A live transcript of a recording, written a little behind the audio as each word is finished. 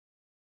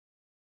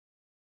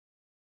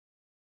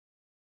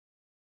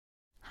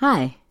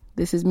Hi,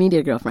 this is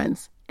Media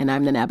Girlfriends, and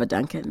I'm Nanaba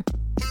Duncan.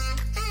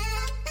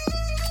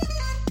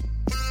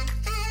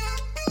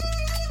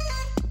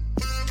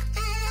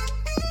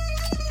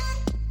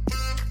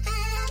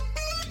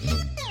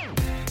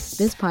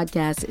 This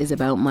podcast is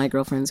about my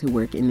girlfriends who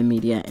work in the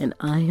media, and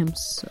I am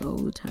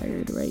so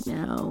tired right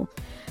now.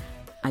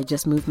 I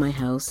just moved my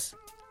house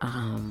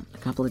a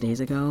couple of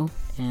days ago,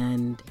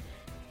 and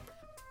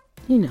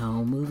you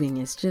know, moving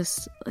is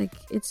just like,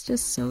 it's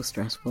just so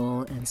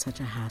stressful and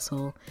such a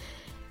hassle.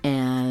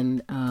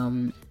 And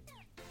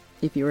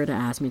if you were to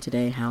ask me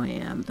today how I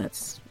am,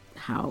 that's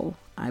how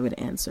I would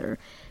answer.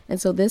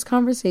 And so this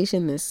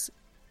conversation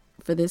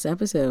for this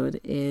episode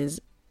is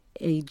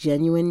a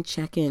genuine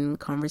check-in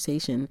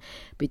conversation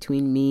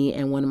between me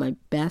and one of my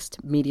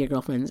best media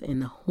girlfriends in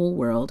the whole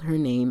world. Her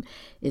name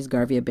is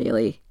Garvia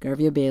Bailey.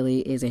 Garvia Bailey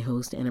is a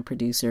host and a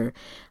producer.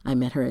 I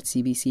met her at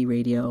CBC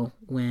Radio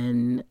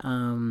when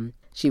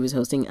she was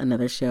hosting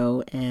another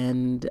show,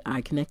 and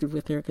I connected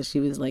with her because she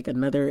was like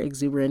another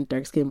exuberant,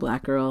 dark-skinned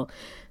Black girl,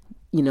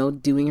 you know,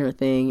 doing her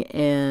thing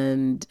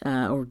and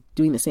or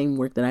doing the same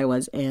work that I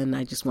was, and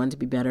I just wanted to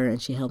be better,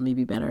 and she helped me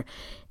be better.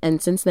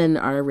 And since then,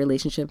 our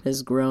relationship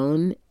has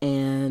grown,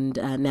 and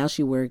now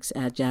she works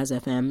at Jazz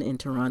FM in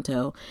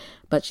Toronto,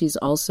 but she's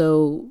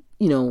also,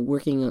 you know,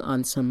 working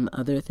on some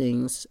other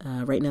things.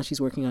 Right now,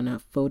 she's working on a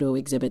photo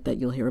exhibit that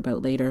you'll hear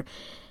about later.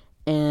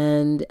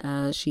 And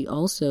she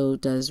also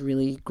does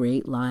really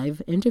great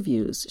live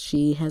interviews.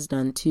 She has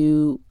done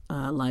 2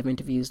 live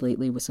interviews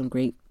lately with some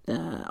great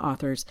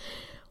authors.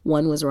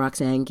 One was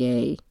Roxane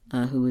Gay,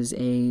 who is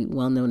a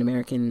well-known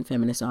American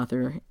feminist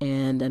author,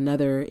 and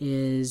another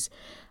is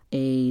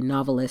a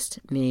novelist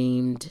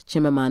named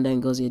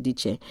Chimamanda Ngozi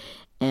Adichie.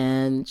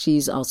 And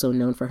she's also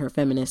known for her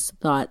feminist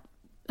thought,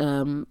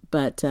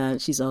 but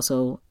she's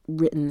also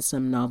written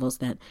some novels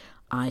that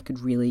I could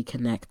really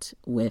connect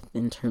with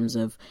in terms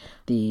of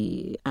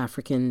the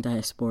African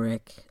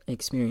diasporic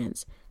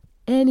experience.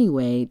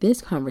 Anyway, this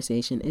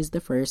conversation is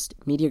the first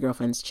Media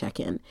Girlfriends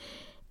check-in.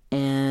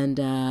 And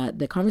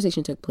the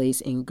conversation took place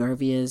in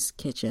Garvia's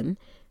kitchen.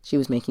 She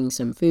was making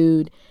some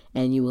food,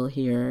 and you will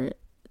hear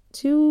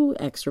 2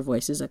 extra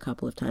voices a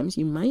couple of times.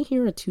 You might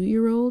hear a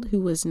 2-year-old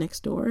who was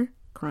next door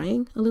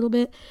crying a little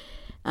bit,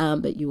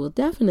 but you will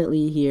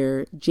definitely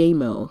hear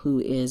J-Mo, who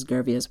is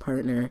Garvia's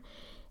partner,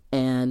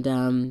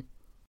 and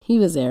he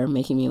was there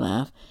making me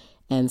laugh,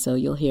 and so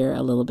you'll hear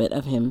a little bit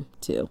of him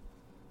too.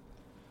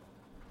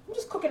 I'm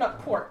just cooking up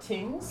pork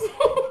tings.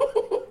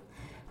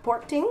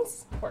 Pork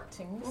tings? Pork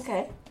tings.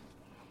 Okay.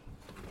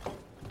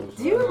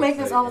 Do you make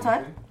this all the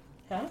time?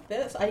 Huh?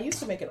 This? I used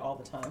to make it all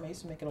the time. I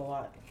used to make it a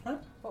lot. Huh?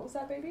 What was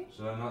that, baby?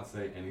 Should I not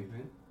say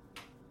anything?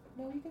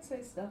 No, you can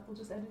say stuff. We'll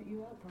just edit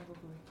you out, probably.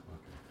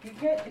 Okay. You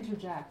can't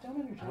interject. Don't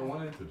interject. I don't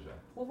want to interject.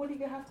 Well, what do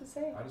you have to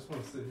say? I just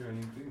want to sit here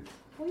and eat these.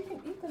 Well, you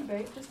can eat them,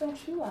 babe. Just don't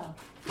chew loud.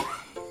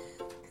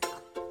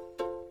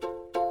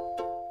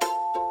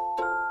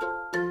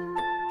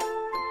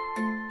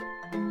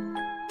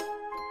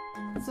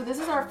 So this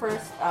is our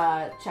first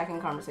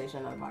check-in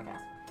conversation on the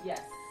podcast.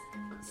 Yes.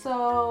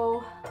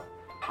 So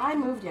I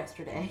moved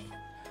yesterday.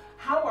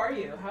 How are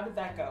you? How did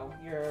that go?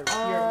 You're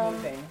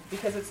moving,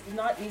 because it's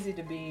not easy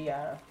to be.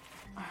 I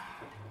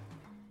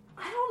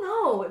don't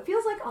know. It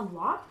feels like a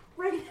lot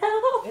right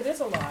now. It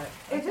is a lot.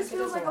 It just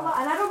feels like a lot,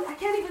 and I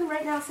can't even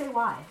right now say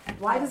why.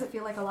 Why does it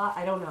feel like a lot?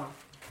 I don't know.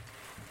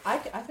 I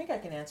think I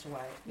can answer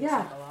why it feels Yeah.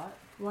 like a lot.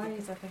 Why?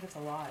 Because I think it's a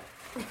lot.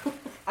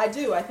 I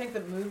do. I think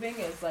that moving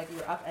is like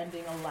you're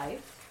upending a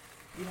life.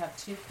 You have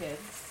 2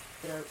 kids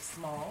that are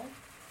small.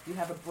 You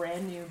have a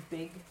brand new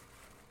big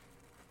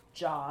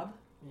job.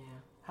 Yeah.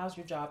 How's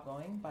your job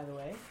going, by the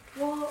way?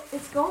 Well,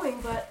 it's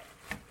going, but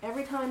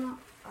every time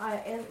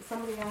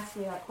somebody asks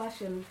me that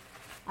question,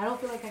 I don't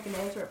feel like I can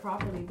answer it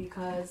properly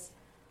because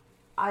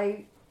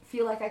I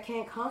feel like I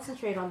can't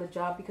concentrate on the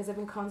job because I've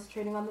been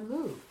concentrating on the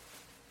move.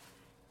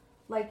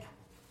 Like,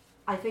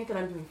 I think that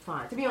I'm doing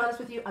fine. To be honest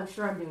with you, I'm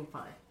sure I'm doing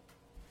fine.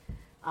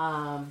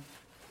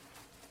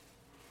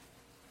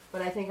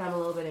 But I think I'm a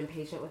little bit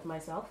impatient with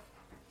myself.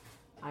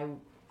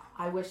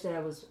 I wish that I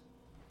was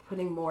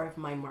putting more of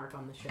my mark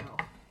on the show.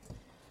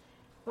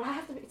 But I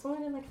have to. It's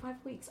only been like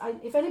 5 weeks.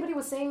 If anybody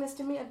was saying this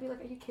to me, I'd be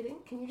like, "Are you kidding?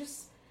 Can you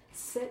just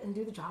sit and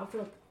do the job for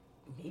like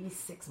maybe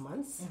 6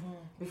 months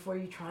before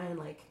you try and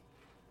like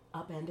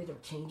upend it or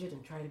change it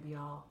and try to be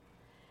all?"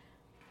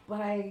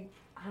 But I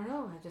don't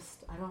know.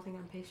 I don't think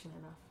I'm patient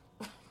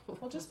enough.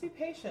 Well, just be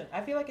patient.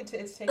 I feel like it's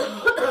taken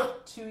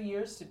 2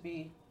 years to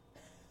be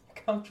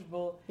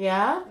comfortable.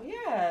 Yeah.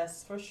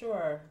 Yes, for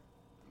sure.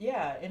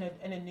 Yeah,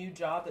 in a new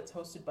job that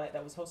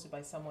was hosted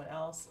by someone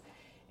else,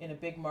 in a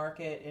big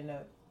market,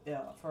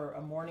 for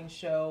a morning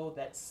show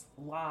that's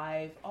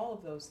live, all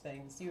of those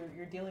things.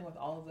 You're dealing with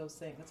all of those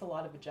things. It's a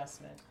lot of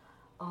adjustment.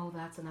 Oh,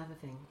 that's another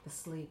thing. The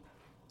sleep.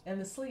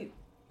 And the sleep.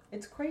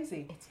 It's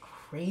crazy. It's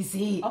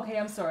crazy. Okay,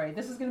 I'm sorry.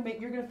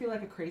 You're gonna feel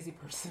like a crazy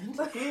person.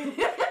 Why didn't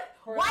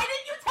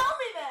you tell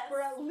me this?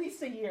 For at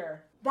least a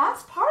year.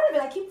 That's part of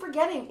it. I keep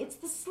forgetting. It's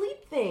the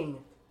sleep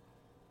thing.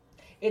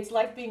 It's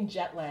like being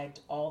jet lagged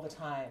all the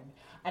time.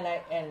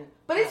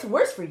 But it's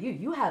worse for you.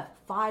 You have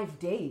 5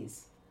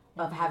 days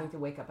of having to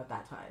wake up at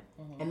that time.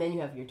 And then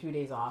you have your 2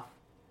 days off.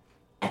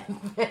 And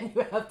then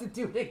you have to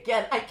do it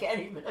again. I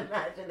can't even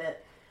imagine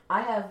it.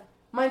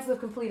 Mine's the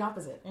complete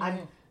opposite.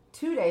 I'm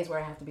 2 days where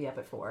I have to be up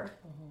at 4.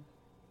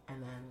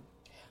 And then...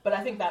 But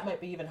I think that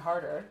might be even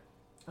harder.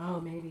 Oh,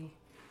 maybe.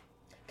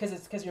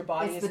 Because your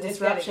body it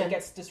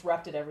gets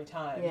disrupted every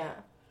time. Yeah.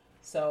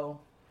 So,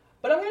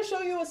 but I'm going to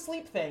show you a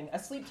sleep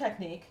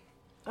technique.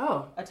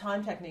 Oh. A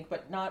time technique,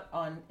 but not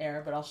on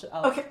air, but I'll show...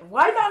 Okay,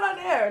 why not on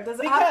air? Because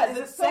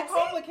it's so sexy?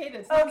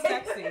 complicated. It's not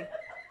sexy.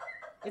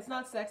 It's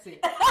not sexy.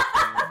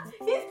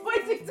 He's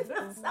pointing to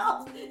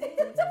himself.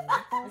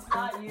 It's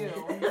not you.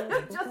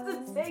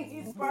 Justin's saying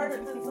he's part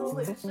of the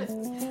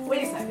solution.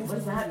 Wait a second, what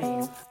does that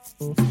mean?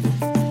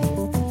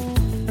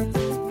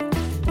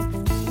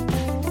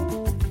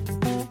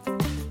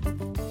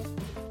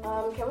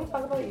 Can we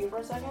talk about you for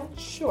a second?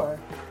 Sure.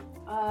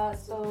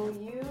 So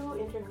you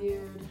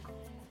interviewed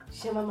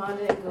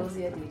Chimamanda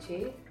Ngozi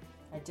Adichie.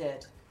 I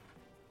did.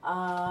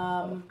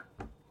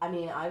 I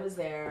mean, I was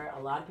there.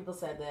 A lot of people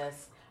said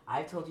this.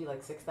 I've told you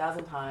like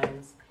 6,000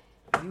 times.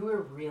 You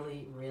were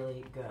really,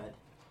 really good.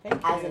 Thank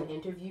you. As an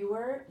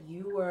interviewer,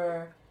 you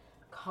were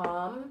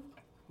calm,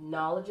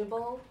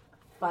 knowledgeable,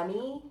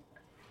 funny,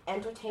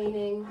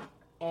 entertaining,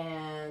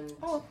 and...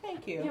 Oh,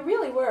 thank you. You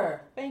really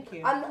were. Thank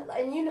you.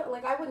 And you know,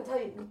 like, I wouldn't tell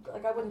you,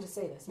 like, I wouldn't just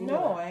say this. You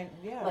know No,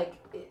 that. Like,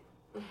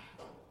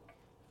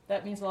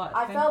 that means a lot.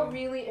 I Thank felt you.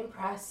 really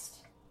impressed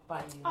by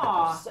you.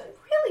 Aw.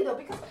 Really, though,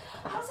 because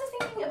I was just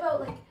thinking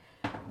about, like,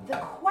 the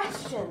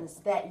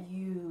questions that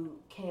you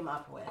came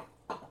up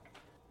with.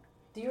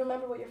 Do you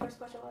remember what your first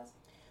question was?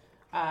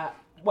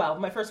 Well,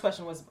 my first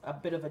question was a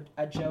bit of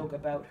a joke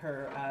about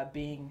her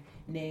being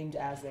named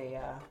as a,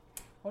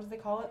 what do they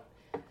call it?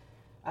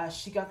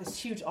 She got this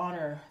huge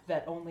honor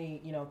that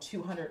only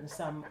 200 and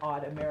some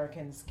odd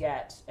Americans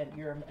get, and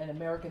you're an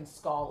American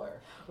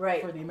scholar,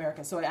 right? For the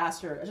Americans. So I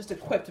asked her, just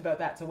quipped about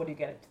that. So what do you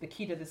get? The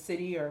key to the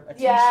city or a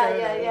T-shirt?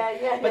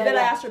 Yeah. But then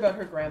I asked her about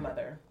her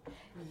grandmother.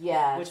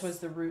 Yes. Which was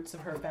the roots of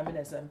her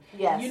feminism.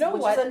 Yes. You know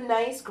which what? is a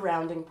nice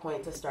grounding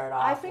point to start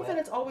off I think with. that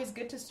it's always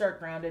good to start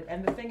grounded.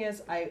 And the thing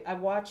is, I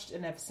watched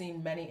and have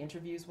seen many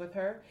interviews with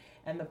her,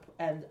 and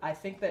I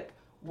think that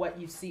what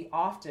you see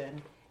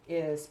often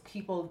is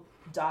people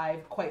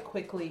dive quite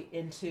quickly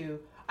into...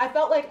 I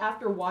felt like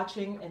after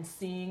watching and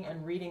seeing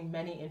and reading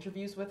many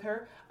interviews with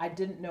her, I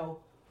didn't know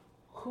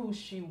who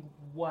she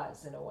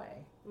was in a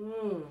way.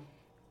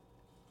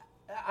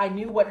 I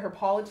knew what her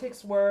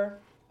politics were.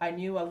 I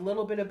knew a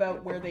little bit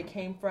about where they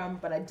came from,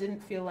 but I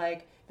didn't feel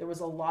like there was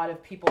a lot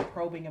of people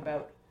probing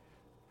about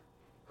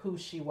who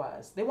she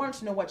was. They wanted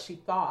to know what she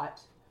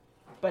thought,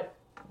 but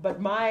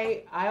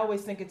I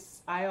always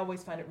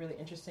find it really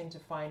interesting to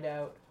find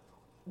out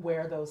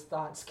where those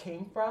thoughts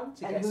came from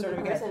to and get who sort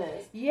the of person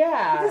is.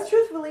 Yeah. Because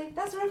truthfully,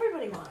 that's what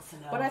everybody wants to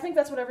know. But I think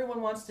that's what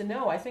everyone wants to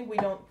know. I think we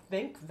don't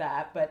think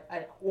that,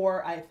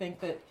 I think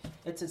that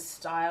it's a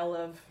style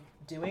of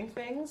doing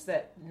things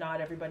that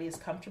not everybody is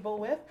comfortable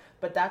with,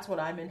 but that's what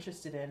I'm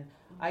interested in.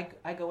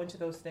 I go into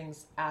those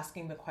things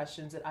asking the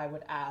questions that I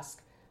would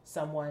ask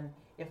someone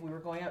if we were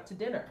going out to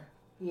dinner.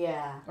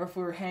 Yeah. Or if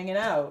we were hanging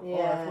out, Yeah.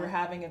 or if we're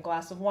having a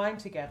glass of wine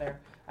together.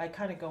 I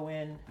kind of go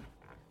in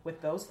with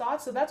those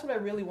thoughts. So that's what I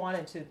really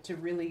wanted to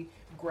really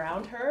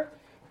ground her.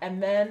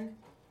 And then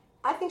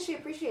I think she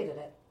appreciated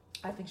it.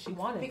 I think she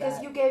wanted because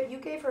that. you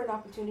gave her an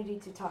opportunity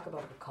to talk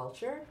about her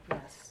culture.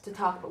 Yes. To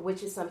talk about,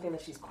 which is something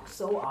that she's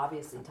so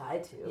obviously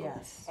tied to.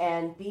 Yes.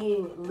 And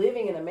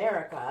living in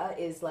America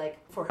is like,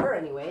 for her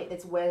anyway,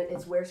 it's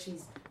where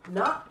she's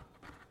not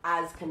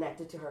as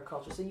connected to her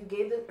culture. So you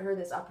gave her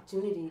this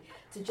opportunity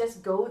to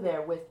just go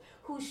there with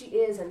who she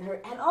is and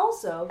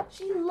also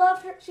she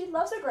loves her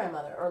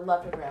grandmother, or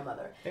loved her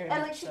grandmother. Very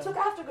and much like she so. took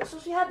after her, so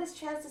she had this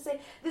chance to say,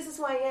 this is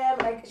who I am.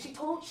 And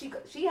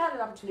she had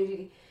an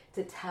opportunity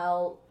to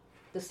tell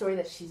the story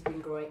that she's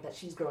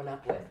grown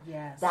up with.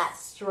 Yes. That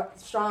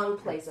strong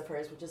place of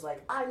hers, which is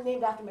like, I'm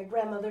named after my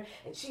grandmother,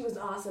 and she was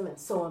awesome, and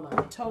so am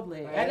I.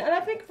 Totally. Right? And I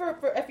think for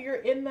if you're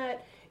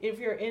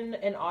in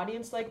an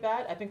audience like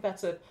that, I think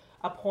that's a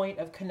point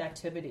of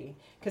connectivity.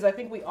 Because I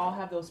think we all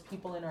have those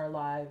people in our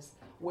lives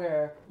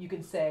where you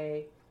can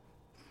say,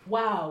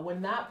 wow,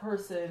 when that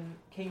person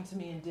came to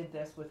me and did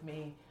this with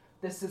me,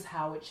 this is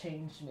how it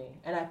changed me.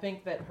 And I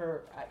think that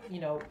her,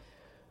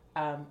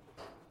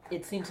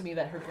 it seemed to me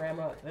that her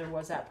grandmother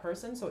was that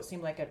person, so it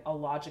seemed like a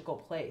logical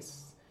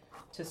place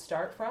to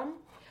start from.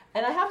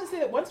 And I have to say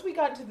that once we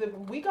got into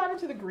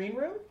the green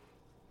room,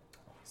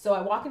 so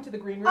I walk into the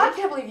green room. I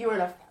can't believe you were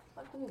in a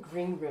fucking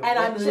green room. And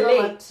I'm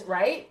late,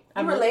 right?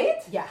 You were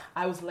late? Yeah,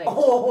 I was late.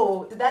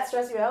 Oh, did that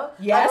stress you out?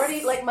 Yes. I'm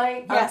already, like,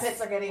 my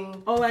armpits are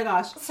getting Oh my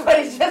gosh.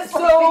 sweaty just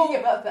thinking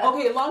about that.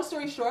 Okay, long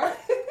story short,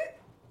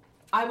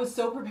 I was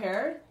so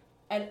prepared,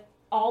 and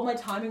all my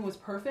timing was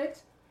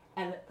perfect.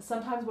 And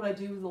sometimes what I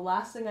do, the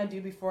last thing I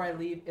do before I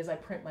leave is I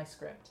print my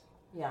script.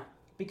 Yeah.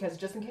 Because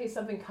just in case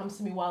something comes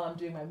to me while I'm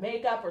doing my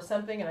makeup or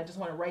something, and I just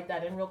want to write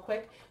that in real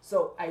quick.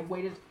 So I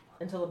waited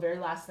until the very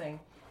last thing.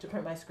 to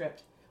print my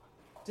script.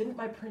 Didn't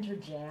my printer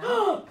jam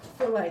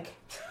for like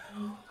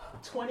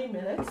 20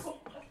 minutes?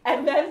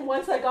 And then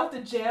once I got the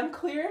jam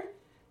cleared,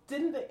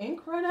 didn't the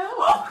ink run out?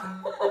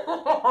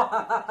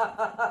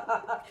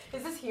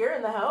 Is this here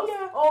in the house?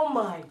 Yeah. Oh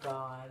my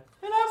God.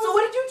 And I was, So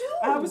what did you do?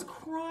 I was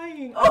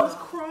crying.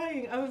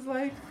 I was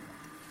like,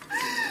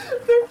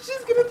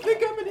 she's gonna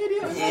think I'm an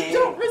idiot. I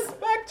don't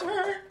respect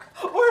her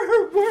or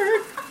her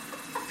work.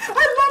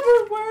 I love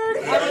her work.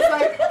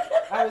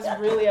 I was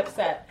really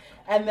upset.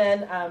 And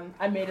then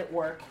I made it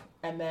work.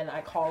 And then I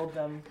called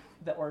them,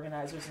 the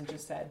organizers, and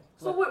just said,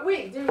 So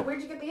wait,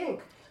 where'd you get the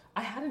ink?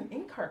 I had an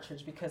ink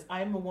cartridge because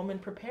I'm a woman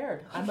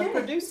prepared. I'm a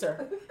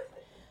producer.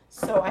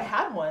 So I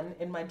had one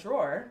in my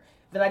drawer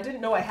that I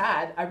didn't know I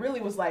had. I really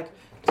was like,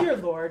 dear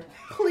Lord,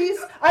 please.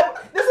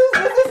 This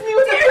is me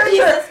with the printer.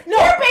 Jesus. No,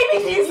 dear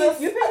baby Jesus.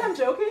 You think I'm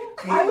joking?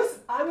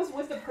 I was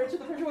with the printer.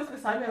 The printer was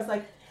beside me. I was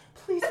like,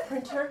 please,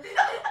 printer.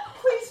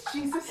 Please,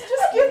 Jesus,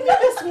 just give me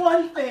this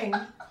one thing.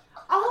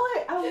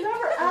 I'll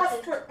never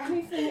ask for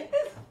anything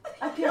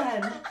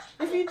again.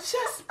 If you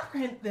just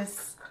print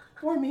this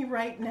for me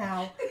right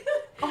now.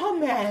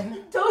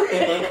 Amen.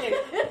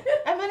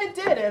 And then it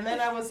did. And then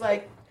I was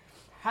like,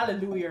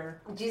 hallelujah.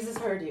 Jesus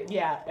heard you.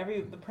 Yeah,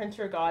 the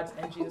printer gods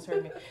and Jesus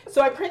heard me.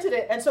 So I printed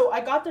it. And so I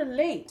got there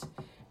late.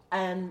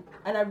 And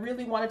I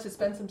really wanted to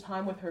spend some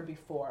time with her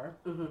before.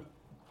 Mm-hmm.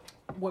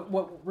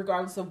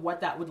 Regardless of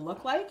what that would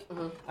look like,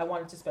 I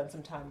wanted to spend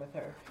some time with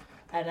her.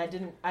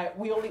 And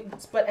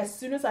but as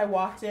soon as I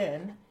walked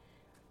in,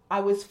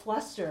 I was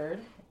flustered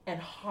and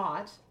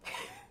hot.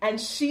 And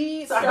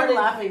she started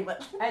laughing,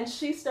 but and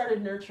she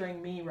started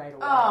nurturing me right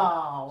away.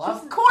 Oh,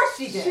 of course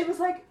she did. She was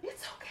like,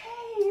 "It's okay.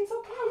 Are you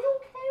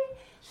okay?"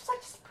 She's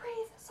like, "Just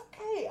breathe. It's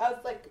okay." I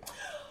was like,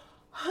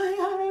 "Oh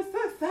God, I was so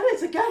excited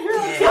to get here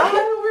on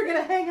time. We're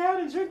gonna hang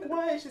out and drink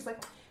wine." She's like,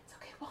 "It's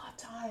okay. We'll have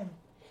time."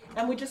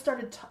 And we just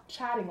started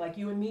chatting like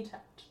you and me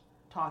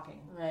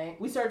talking. Right.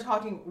 We started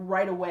talking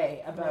right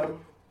away about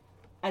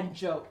and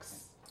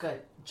jokes.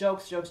 Good.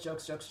 Jokes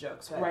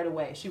right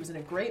away. She was in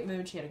a great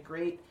mood. She had a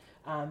great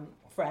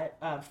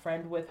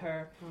friend with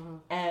her,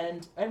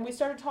 and we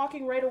started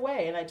talking right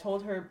away. And I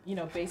told her,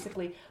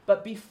 basically.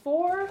 But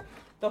before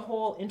the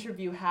whole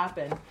interview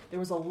happened, there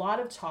was a lot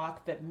of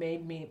talk that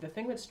made me. The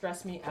thing that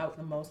stressed me out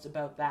the most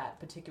about that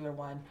particular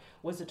one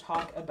was the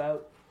talk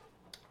about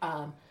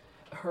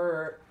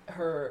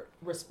her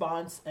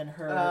response and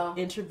her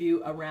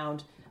interview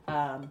around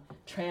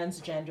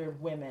transgender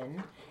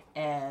women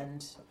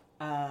and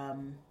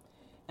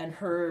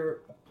her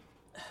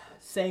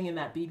saying in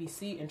that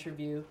BBC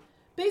interview,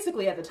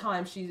 basically at the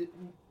time she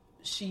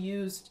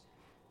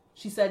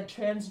said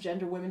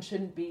transgender women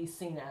shouldn't be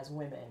seen as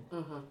women.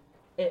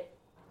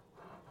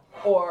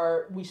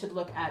 Or we should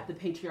look at the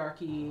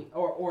patriarchy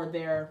or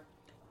their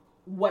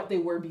what they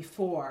were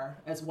before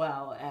as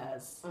well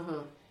as.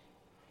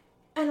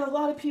 And a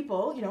lot of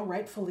people,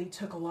 rightfully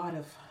took a lot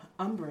of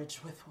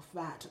umbrage with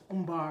that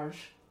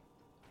umbrage.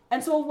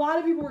 And so a lot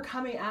of people were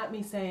coming at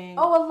me saying,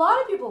 "Oh, a lot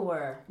of people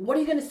were. What are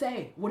you going to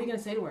say? What are you going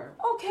to say to her?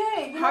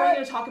 Okay. How are you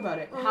going to talk about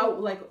it? How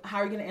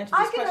are you going to answer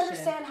this question?" I can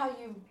understand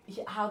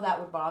how that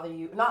would bother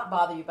you. Not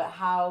bother you, but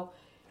how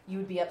you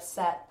would be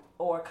upset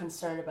or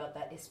concerned about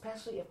that,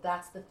 especially if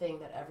that's the thing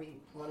that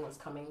everyone was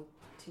coming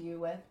to you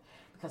with.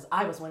 Because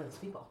I was one of those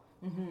people.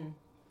 Mm-hmm.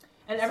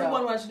 And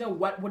everyone wanted to know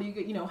what do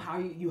you how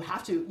you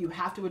have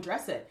to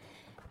address it.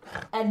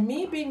 And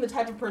me being the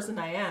type of person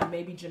I am,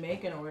 maybe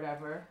Jamaican or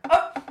whatever,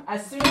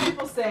 as soon as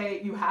people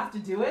say you have to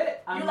do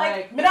it, I'm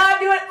like, "Me not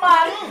do it,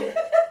 man."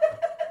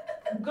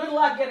 Good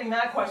luck getting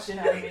that question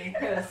out of me,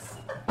 because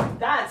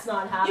that's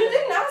not happening. You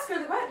didn't ask her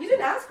the question. You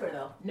didn't ask her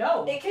though.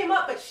 No, it came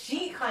up, but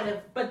she kind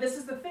of. But this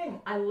is the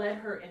thing. I led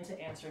her into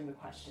answering the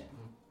question.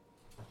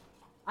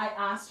 I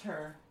asked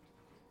her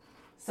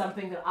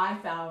something that I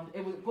found,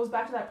 it goes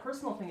back to that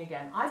personal thing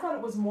again. I thought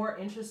it was more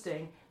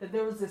interesting that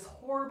there was this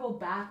horrible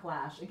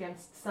backlash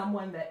against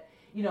someone that,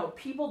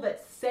 people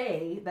that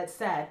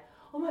said,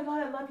 "Oh my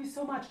God, I love you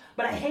so much,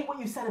 but I hate what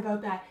you said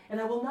about that, and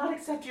I will not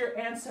accept your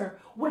answer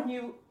when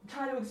you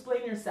try to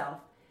explain yourself."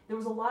 There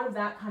was a lot of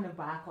that kind of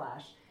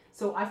backlash.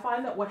 So I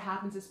find that what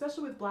happens,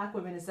 especially with black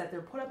women, is that they're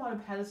put up on a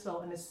pedestal,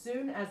 and as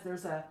soon as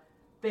there's a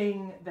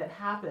thing that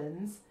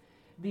happens,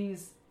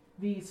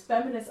 these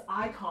feminist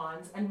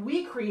icons, and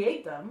we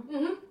create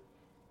them,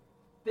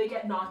 they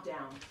get knocked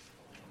down.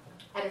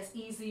 And it's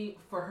easy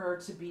for her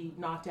to be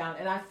knocked down.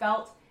 And I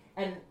felt,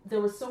 and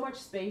there was so much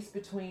space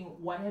between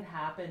what had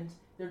happened.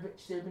 There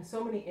had been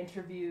so many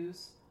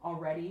interviews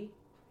already,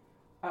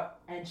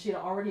 and she had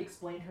already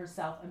explained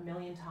herself a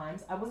million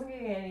times. I wasn't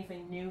getting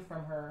anything new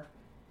from her,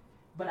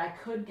 but I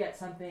could get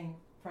something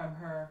from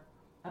her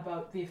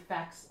about the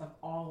effects of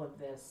all of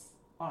this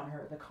on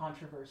her, the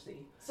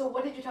controversy. So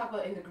what did you talk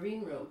about in the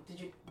green room?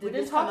 We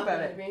didn't talk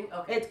about it.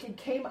 Okay. It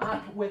came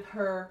up with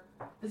her.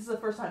 This is the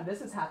first time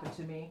this has happened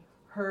to me.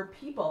 Her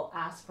people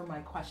asked for my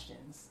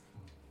questions.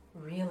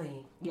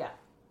 Really? Yeah.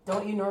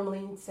 Don't you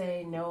normally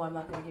say, "No, I'm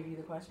not going to give you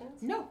the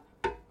questions"? No,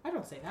 I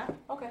don't say that.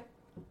 Okay.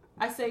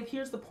 I say,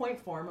 "Here's the point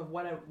form of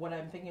what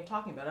I'm thinking of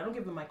talking about." I don't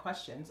give them my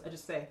questions. I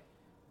just say,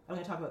 I'm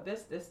going to talk about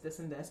this, this, this,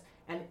 and this.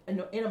 And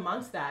in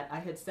amongst that, I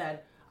had said,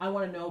 I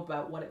want to know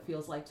about what it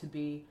feels like to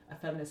be a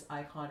feminist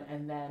icon,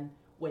 and then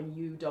when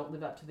you don't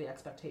live up to the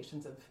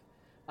expectations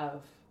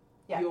of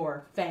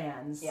your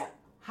fans,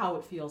 how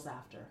it feels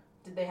after.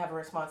 Did they have a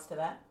response to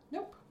that?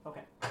 Nope.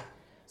 Okay.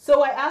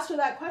 So I asked her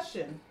that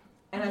question,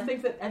 and I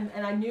think that, and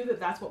I knew that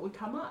that's what would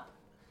come up,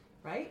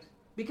 right?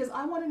 Because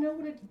I want to know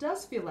what it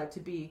does feel like to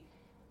be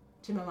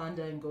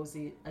Chimamanda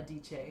Ngozi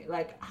Adichie.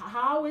 Like,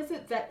 how is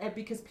it that,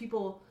 because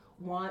people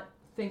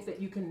think that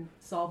you can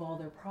solve all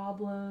their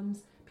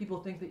problems, people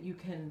think that you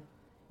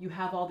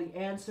have all the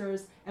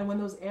answers, and when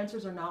those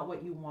answers are not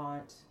what you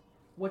want,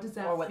 what does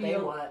that or what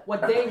feel?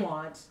 What they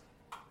want.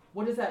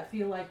 What does that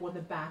feel like when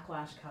the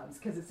backlash comes?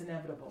 Because it's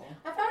inevitable.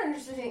 I found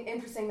it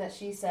interesting that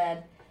she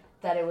said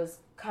that it was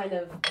kind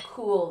of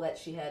cool that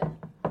she had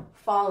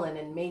fallen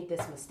and made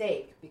this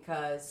mistake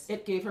because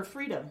it gave her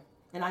freedom,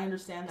 and I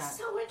understand that.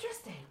 So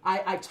interesting.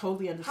 I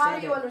totally understand it. How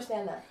do you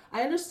understand that?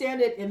 I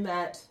understand it in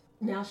that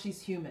now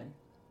she's human.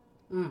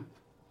 Mm.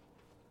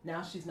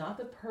 Now she's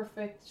not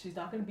she's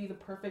not going to be the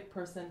perfect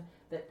person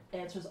that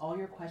answers all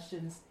your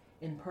questions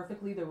in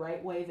perfectly the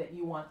right way that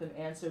you want them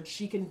answered.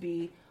 She can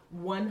be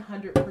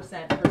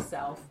 100%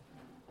 herself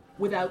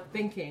without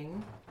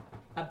thinking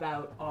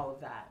about all of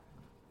that.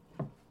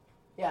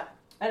 Yeah.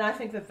 And I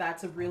think that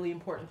that's a really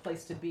important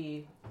place to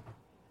be,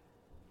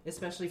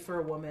 especially for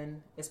a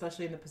woman,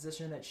 especially in the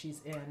position that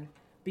she's in,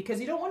 because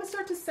you don't want to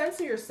start to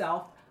censor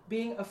yourself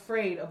being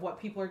afraid of what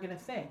people are going to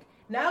think.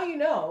 Now you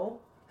know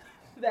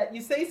that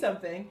you say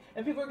something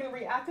and people are going to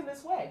react in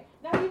this way.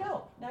 Now you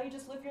know. Now you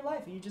just live your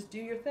life and you just do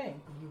your thing.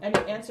 Mm-hmm. And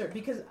you answer it,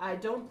 because I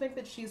don't think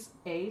that she's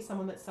A,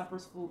 someone that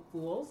suffers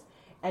fools,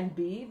 and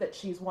B, that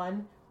she's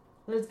one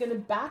that is going to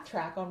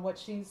backtrack on what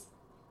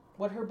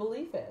her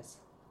belief is.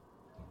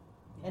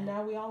 Yeah. And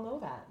now we all know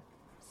that.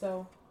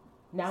 So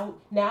now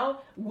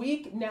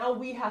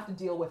we have to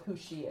deal with who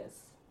she is.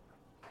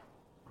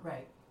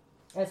 Right.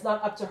 And it's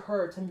not up to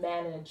her to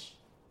manage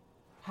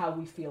how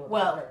we feel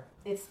about her.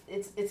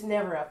 It's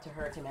never up to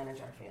her to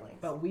manage our feelings.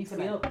 But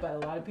a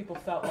lot of people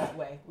felt that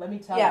way. Let me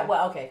tell you. Yeah,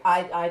 well, okay.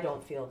 I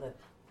don't feel that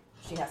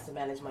she has to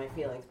manage my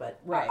feelings, but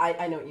right.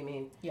 I know what you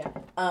mean. Yeah.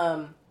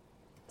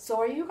 So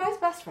are you guys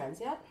best friends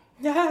yet?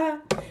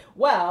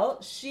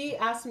 Well, she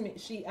asked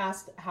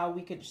how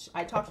we could,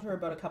 I talked to her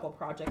about a couple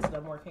projects that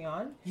I'm working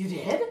on. You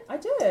did? I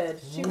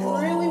did. She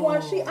really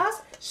wanted, she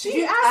asked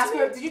me.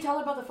 Did you tell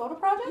her about the photo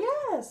project?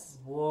 Yes.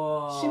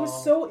 Whoa. She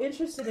was so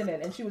interested in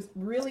it, and she was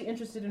really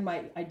interested in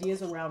my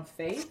ideas around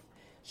faith.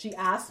 She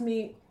asked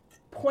me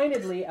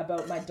pointedly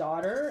about my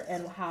daughter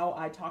and how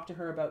I talk to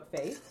her about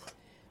faith.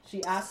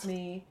 She asked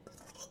me...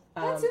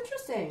 That's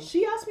interesting.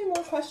 She asked me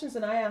more questions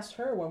than I asked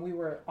her when we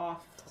were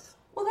off.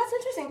 Well, that's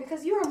interesting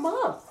because you're a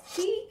mom.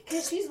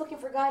 She's looking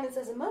for guidance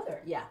as a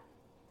mother. Yeah.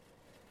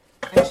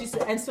 And she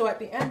said, and so at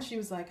the end, she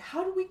was like,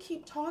 "How do we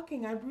keep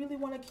talking? I really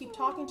want to keep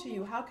talking to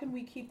you. How can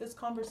we keep this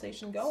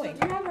conversation going?"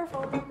 So do you have her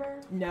phone number?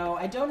 No,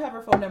 I don't have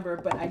her phone number,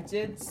 but I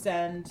did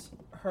send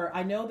her.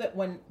 I know that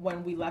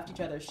when we left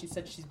each other, she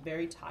said she's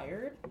very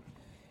tired,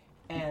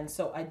 and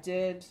so I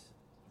did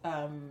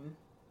get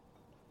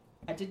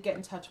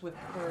in touch with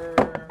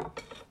her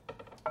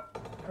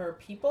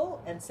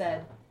people and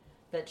said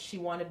that she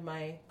wanted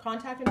my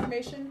contact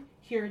information.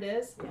 Here it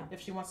is. Yeah. If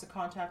she wants to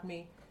contact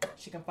me,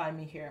 she can find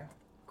me here.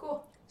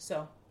 Cool.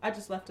 So I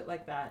just left it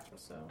like that.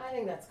 So I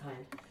think that's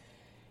kind.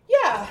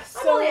 Yeah.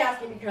 I'm only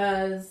asking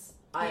because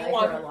I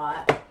like her a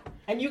lot.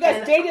 And you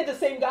guys dated the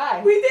same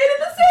guy. We dated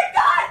the same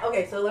guy!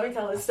 Okay, so let me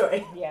tell this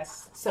story.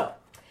 Yes. So,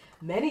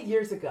 many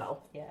years ago,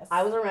 yes,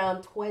 I was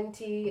around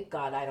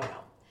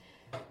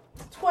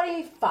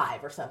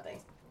 25 or something.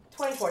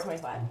 24,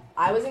 25.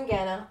 I was in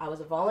Ghana. I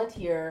was a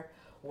volunteer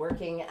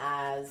working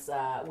as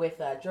with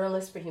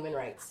Journalists for Human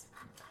Rights,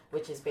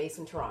 which is based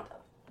in Toronto.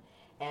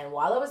 And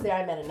while I was there,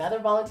 I met another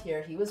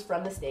volunteer. He was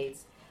from the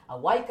States, a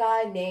white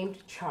guy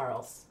named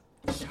Charles.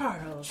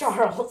 Charles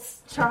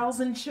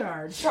in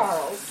charge.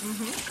 Charles.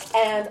 Mm-hmm.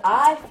 And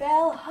I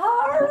fell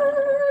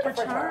hard for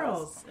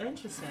Charles.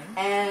 Interesting.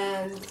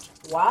 And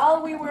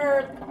while we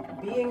were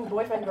being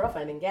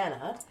boyfriend-girlfriend in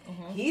Ghana,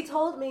 he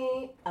told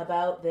me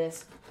about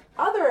this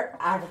other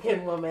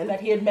African woman that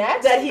he had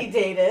met, that he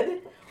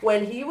dated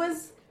when he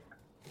was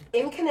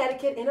in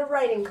Connecticut in a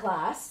writing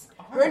class.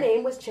 Her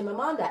name was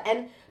Chimamanda.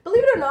 And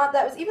believe it or not,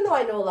 that was, even though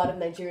I know a lot of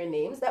Nigerian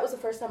names, that was the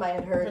first time I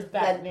had heard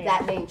that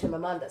name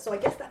Chimamanda. So I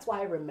guess that's why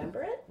I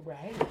remember it.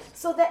 Right.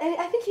 So that, and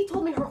I think he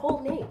told me her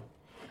whole name.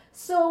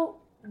 So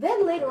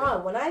then later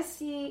on, when I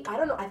see, I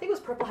don't know, I think it was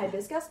Purple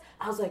Hibiscus,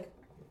 I was like,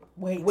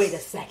 wait a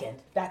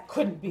second. That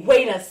couldn't be.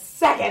 Wait a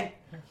second.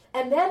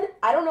 And then,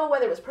 I don't know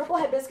whether it was Purple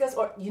Hibiscus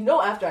or,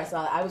 after I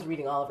saw it, I was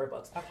reading all of her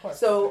books. Of course.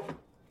 So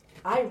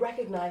I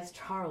recognized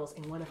Charles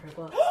in one of her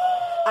books.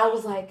 I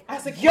was like,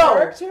 as a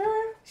character?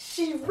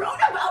 She wrote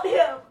about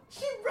him.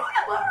 She wrote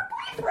about her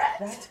boyfriend.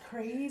 That's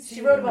crazy.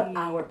 She wrote about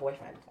our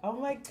boyfriend. Oh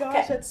my gosh,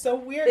 Okay. that's so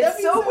weird. It's That'd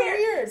be so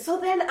weird. So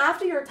then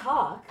after your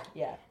talk,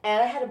 Yeah.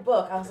 and I had a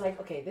book, I was like,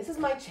 okay, this is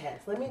my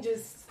chance. Let me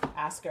just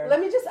Ask her.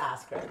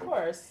 ask her. Of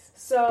course.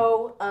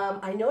 So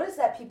I noticed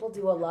that people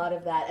do a lot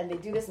of that, and they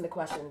do this in the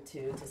question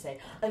too, to say,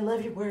 "I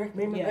love your work."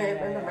 Yeah.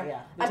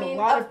 I There's mean,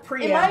 a lot of in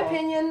preamble. my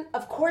opinion,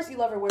 of course you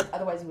love her work,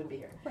 otherwise you wouldn't be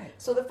here. Right.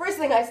 So the first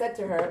thing I said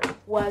to her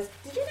was,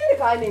 "Did you date a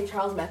guy named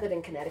Charles Method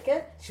in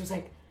Connecticut?" She was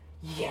like,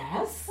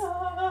 "Yes."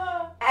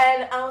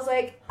 And I was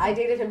like, "I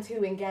dated him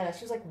too in Ghana."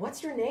 She was like,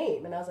 "What's your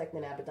name?" And I was like,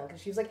 "Nanaba Duncan."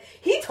 She was like,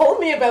 "He told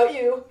me about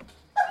you."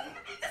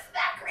 Isn't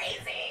that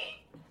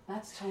crazy?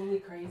 That's totally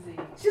crazy.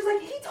 She was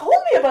like, "He told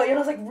me about you." And I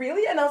was like,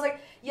 "Really?" And I was like,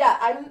 "Yeah,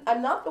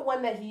 I'm not the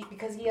one that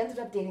because he ended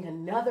up dating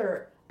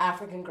another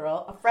African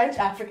girl, a French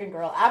African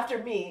girl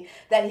after me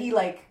that he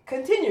like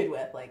continued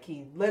with. Like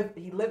he lived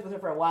with her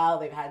for a while.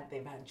 They've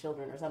had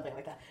children or something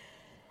like that.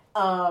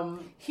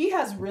 He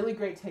has really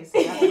great taste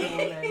in African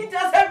women. He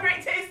does have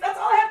great taste. That's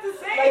all I have to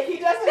say. Like he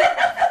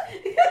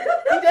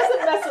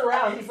doesn't mess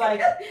around. He's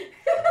like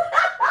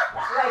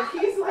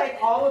he's like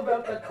all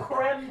about the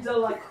creme de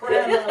la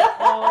creme of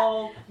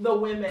all the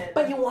women.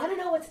 But you want to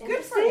know what's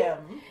Good for interesting?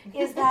 him.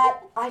 Is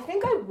that I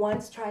think I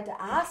once tried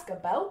to ask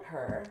about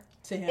her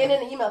To him. in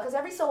an email, because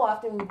every so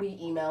often we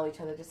email each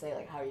other to say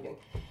like, "How are you doing?"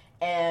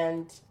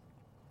 And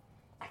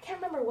I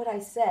can't remember what I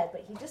said,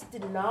 but he just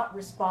did not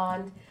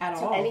respond At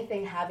to all.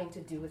 anything having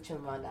to do with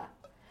Chimamanda.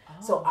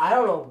 So I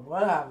don't know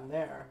what happened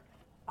there.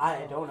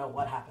 I don't know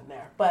what happened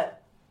there,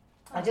 but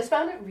I just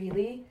found it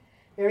really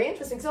very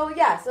interesting. So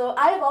yeah, so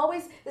I have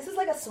always, this is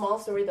like a small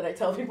story that I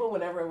tell people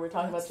whenever we're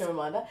talking about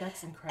Chimamanda.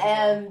 That's incredible.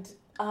 And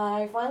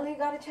I finally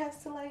got a chance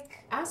to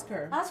like ask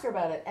her. ask her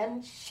about it,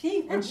 and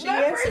she And she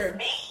remembers answered.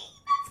 me.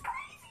 That's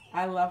crazy.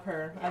 I love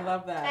her. I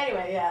love that.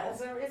 Anyway, yeah,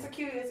 it's a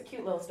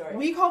cute little story.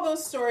 We call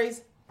those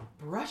stories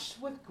brushed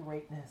with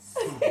greatness.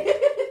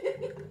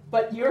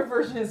 But your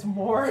version is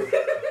more.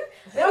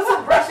 There was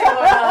some brushing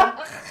going on,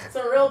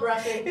 some real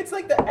brushing. It's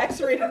like the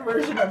X-rated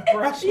version of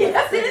brush with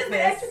Yes, it is.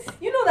 greatness.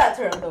 You know that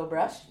term though,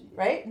 brush,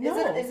 right?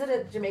 No. Is it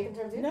a Jamaican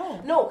term too?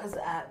 No. No, because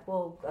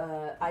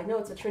I know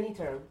it's a Trini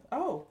term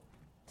Oh.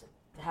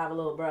 to have a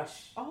little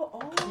brush. Oh.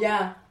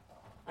 Yeah,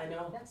 I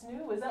know. That's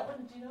new. Is that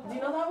one? Do you know that? Do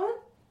you know that one?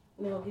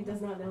 No, he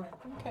does not know it.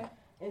 Okay.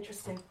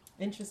 Interesting.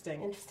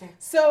 Interesting.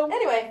 So So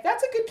anyway,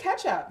 that's a good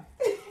catch-up.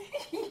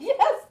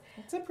 yes,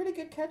 It's a pretty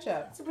good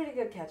catch-up. it's a pretty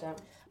good catch up.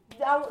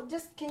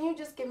 Can you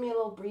just give me a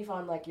little brief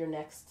on like your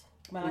next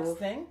My move? next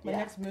thing. My Yeah.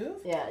 next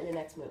move. Yeah, your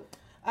next move.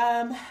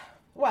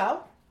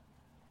 Well,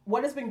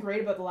 what has been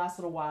great about the last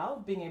little while,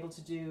 being able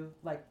to do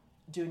like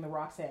doing the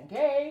Roxanne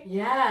Gay,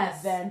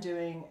 Yes. then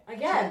doing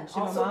Again,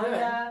 also good.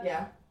 Chimamanda,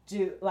 Yeah.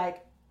 do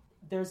like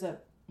there's a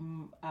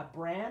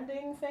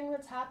branding thing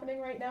that's happening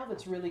right now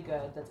that's really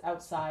good, that's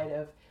outside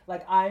of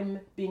like I'm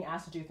being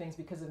asked to do things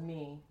because of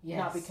me,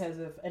 not Yes. because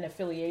of an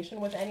affiliation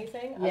with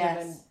anything other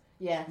Yes.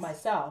 than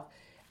myself.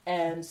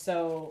 And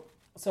so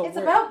It's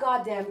we're- about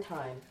goddamn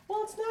time.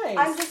 well, it's nice.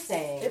 I'm just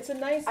saying. It's a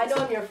nice. I know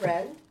I'm your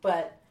friend,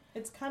 but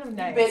it's kind of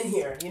nice. you've been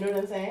here. You know what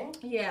I'm saying?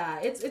 Yeah,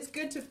 it's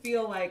good to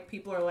feel like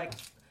people are like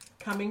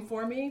coming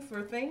for me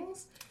for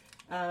things.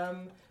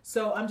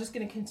 So I'm just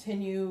going to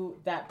continue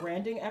that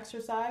branding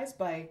exercise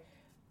by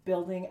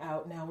building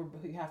out. Now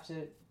we have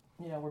to,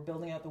 we're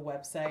building out the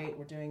website.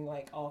 We're doing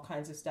like all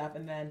kinds of stuff,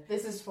 and then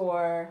This is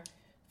for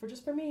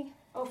for me.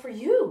 Oh, for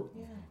you.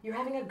 Yeah. You're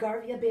having a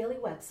Garvia Bailey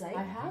website.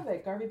 I have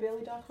it,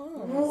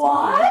 GarveyBailey.com.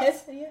 What?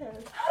 Yes. How do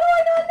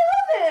I not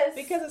know this?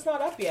 Because it's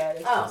not up yet.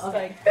 It's Oh, just okay.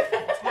 like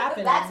it's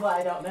happening. That's why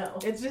I don't know.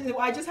 It's just,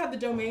 I just have the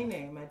domain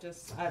name. So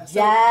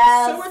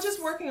Yes. So we're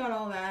just working on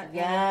all that. and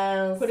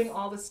Yes. Putting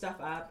all this stuff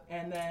up,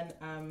 and then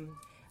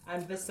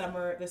and this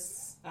summer,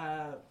 this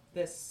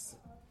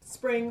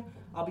spring,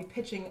 I'll be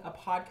pitching a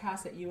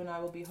podcast that you and I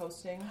will be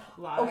hosting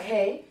live.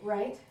 Okay,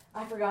 right.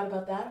 I forgot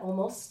about that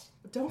almost.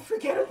 Don't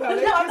forget about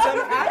it No, I'm not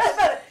gonna forget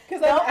about it.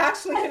 because No. I'm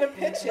actually going to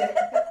pitch it.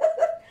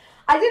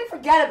 I didn't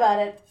forget about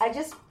it. I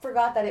just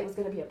forgot that it was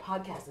going to be a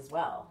podcast as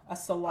well. A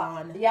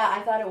salon. Yeah,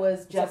 I thought it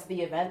was just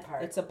the event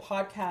part. It's a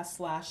podcast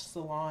 /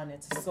 salon.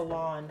 It's a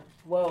salon.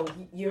 Whoa,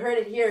 you heard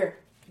it here.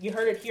 You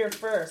heard it here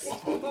first.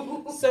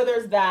 So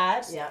there's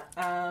that. Yeah.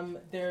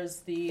 There's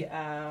the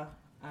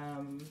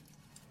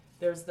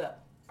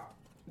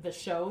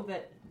show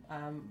that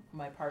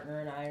my partner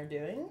and I are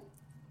doing.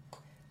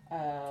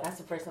 That's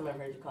the first time I've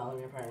heard you call him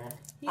your partner.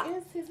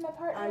 He's my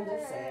partner. I'm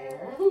just saying.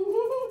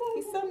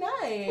 He's so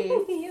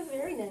nice. He is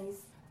very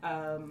nice.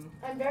 I'm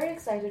very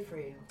excited for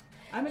you.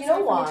 I'm You excited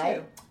know for me why?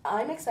 too.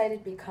 I'm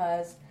excited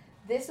because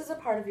this is a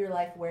part of your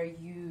life where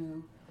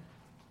you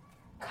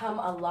come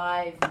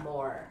alive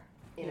more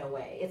in a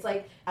way. It's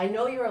like, I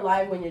know you're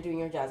alive when you're doing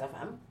your Jazz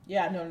FM,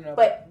 Yeah, no.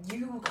 but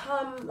you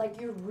come, like,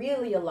 you're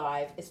really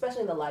alive,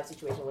 especially in the live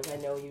situation, which I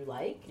know you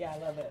like. Yeah, I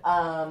love it.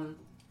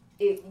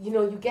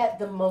 You get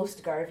the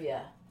most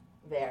Garvia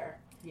there.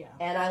 Yeah.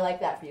 And I like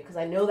that for you because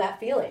I know that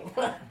feeling.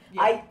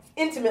 I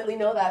intimately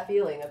know that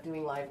feeling of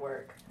doing live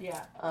work.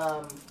 Yeah.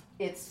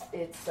 It's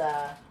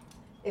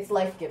It's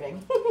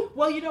life-giving.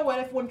 Well, you know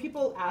what? When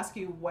people ask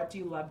you, what do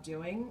you love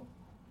doing?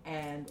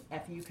 And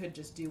if you could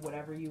just do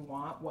whatever you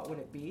want, what would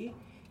it be?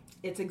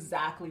 It's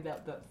exactly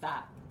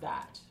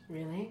that.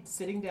 Really?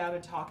 Sitting down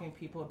and talking to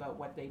people about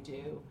what they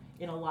do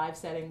in a live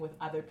setting with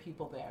other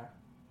people there.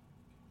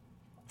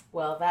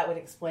 Well, that would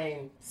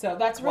explain. So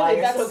that's why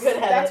really you're so good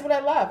at that's it. what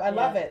I love. I Yeah.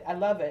 love it. I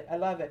love it. I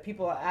love it.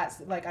 People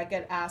ask, like, I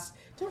get asked,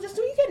 don't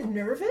you get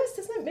nervous?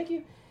 Isn't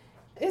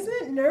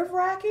it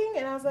nerve-wracking?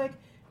 And I was like,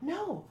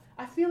 no,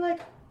 I feel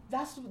like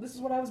this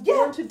is what I was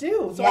born to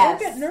do. So I don't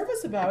get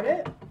nervous about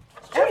it.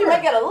 Sure, you Ever.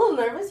 might get a little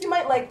nervous. You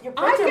might, like, your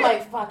printer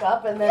might fuck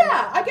up, and then...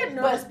 Yeah, I get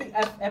nervous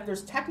if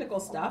there's technical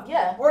stuff.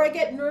 Yeah. Or I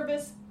get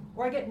nervous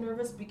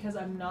because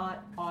I'm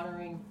not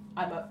honoring.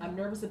 I'm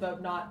nervous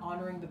about not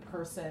honoring the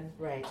person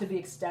Right. to the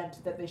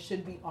extent that they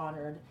should be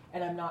honored,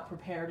 and I'm not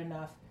prepared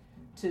enough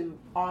to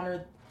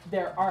honor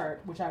their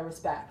art, which I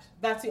respect.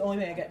 That's the only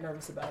thing I get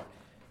nervous about.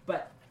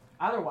 But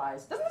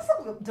otherwise, doesn't this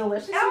look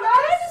delicious? Can You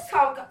I guys? just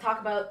talk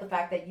about the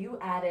fact that you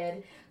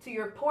added to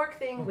your pork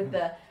thing with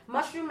the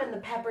mushroom and the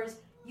peppers,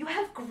 you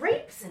have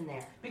grapes in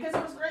there. Because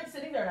it was great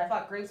sitting there, and I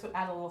thought grapes would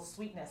add a little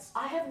sweetness.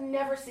 I have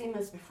never seen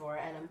this before,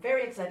 and I'm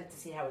very excited to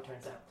see how it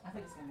turns out. I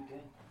think it's gonna be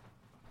good.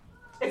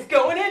 It's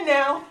going in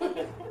now.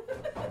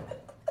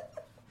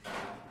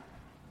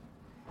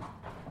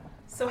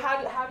 So how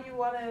do you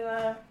want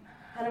to?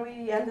 How do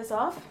we end this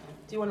off?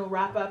 Do you want to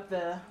wrap up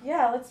the?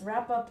 Yeah, let's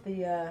wrap up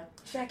the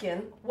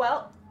check-in.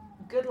 Well,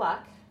 good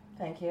luck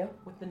Thank you.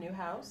 with the new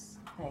house.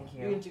 Thank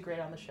You're gonna you. do great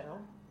on the show.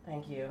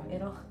 Thank you.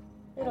 It'll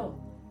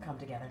come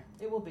together.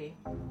 It will be.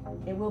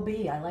 It will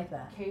be. I like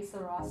that. Que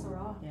sera,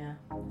 sera. Yeah,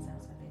 that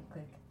sounds like a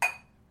click.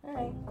 All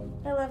right.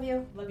 I love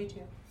you. Love you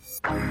too.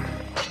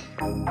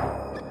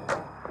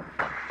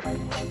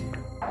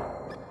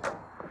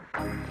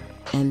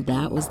 And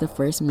that was the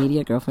first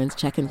Media Girlfriends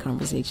check-in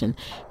conversation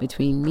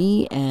between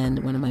me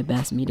and one of my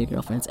best media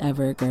girlfriends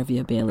ever,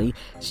 Garvia Bailey.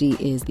 She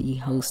is the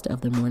host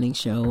of the morning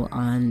show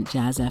on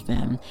Jazz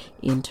FM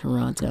in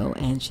Toronto,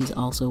 and she's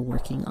also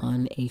working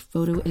on a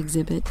photo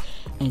exhibit,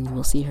 and you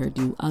will see her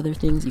do other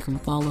things. You can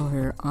follow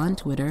her on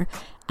Twitter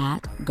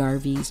at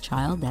Garvey's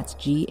Child. That's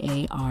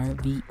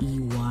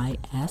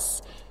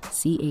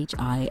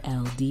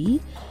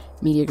GarveysChild.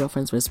 Media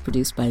Girlfriends was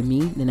produced by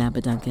me,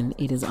 Nanaba Duncan.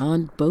 It is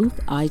on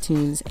both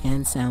iTunes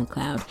and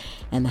SoundCloud,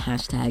 and the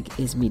hashtag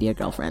is Media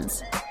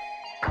Girlfriends.